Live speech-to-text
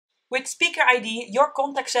With Speaker ID, your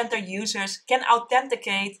contact center users can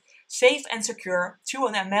authenticate safe and secure through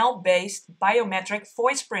an ML-based biometric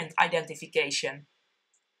voice print identification.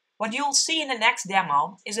 What you'll see in the next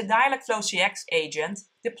demo is a Dialogflow CX agent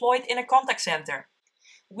deployed in a contact center,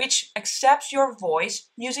 which accepts your voice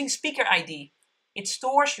using Speaker ID. It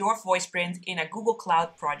stores your voice print in a Google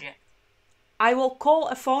Cloud project. I will call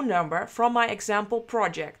a phone number from my example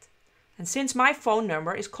project. And since my phone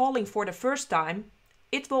number is calling for the first time,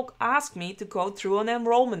 it will ask me to go through an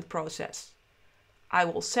enrollment process. I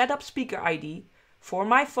will set up Speaker ID for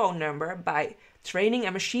my phone number by training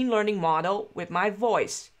a machine learning model with my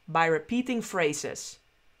voice by repeating phrases.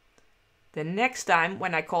 The next time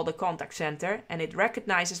when I call the contact center and it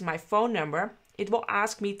recognizes my phone number, it will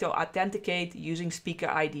ask me to authenticate using Speaker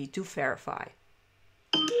ID to verify.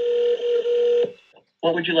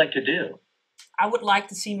 What would you like to do? I would like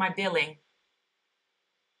to see my billing.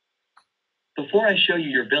 Before I show you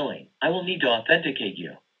your billing, I will need to authenticate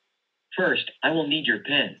you. First, I will need your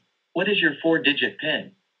PIN. What is your 4-digit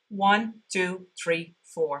PIN? 1, 2, 3,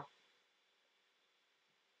 4.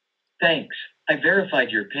 Thanks. I verified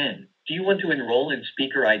your PIN. Do you want to enroll in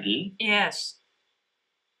Speaker ID? Yes.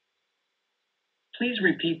 Please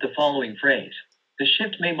repeat the following phrase. The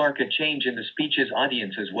shift may mark a change in the speech's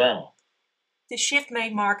audience as well. The shift may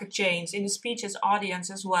mark a change in the speech's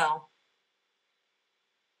audience as well.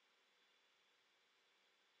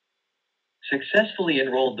 Successfully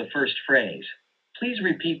enrolled the first phrase. Please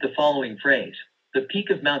repeat the following phrase. The peak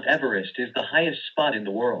of Mount Everest is the highest spot in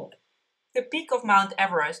the world. The peak of Mount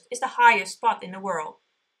Everest is the highest spot in the world.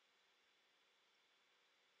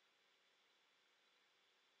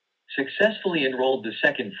 Successfully enrolled the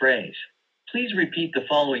second phrase. Please repeat the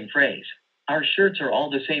following phrase. Our shirts are all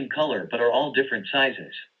the same color but are all different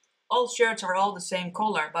sizes. All shirts are all the same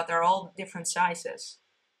color but are all different sizes.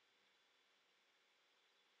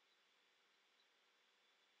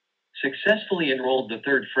 Successfully enrolled the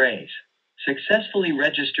third phrase. Successfully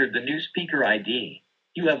registered the new Speaker ID.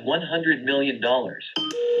 You have $100 million.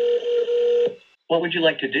 What would you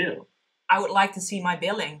like to do? I would like to see my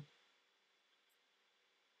billing.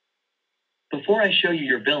 Before I show you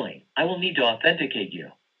your billing, I will need to authenticate you.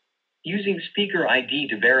 Using Speaker ID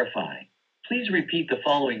to verify, please repeat the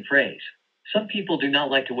following phrase. Some people do not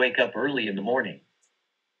like to wake up early in the morning.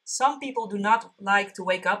 Some people do not like to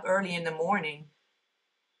wake up early in the morning.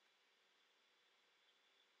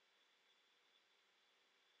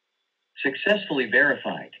 Successfully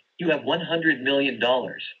verified. You have $100 million.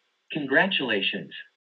 Congratulations.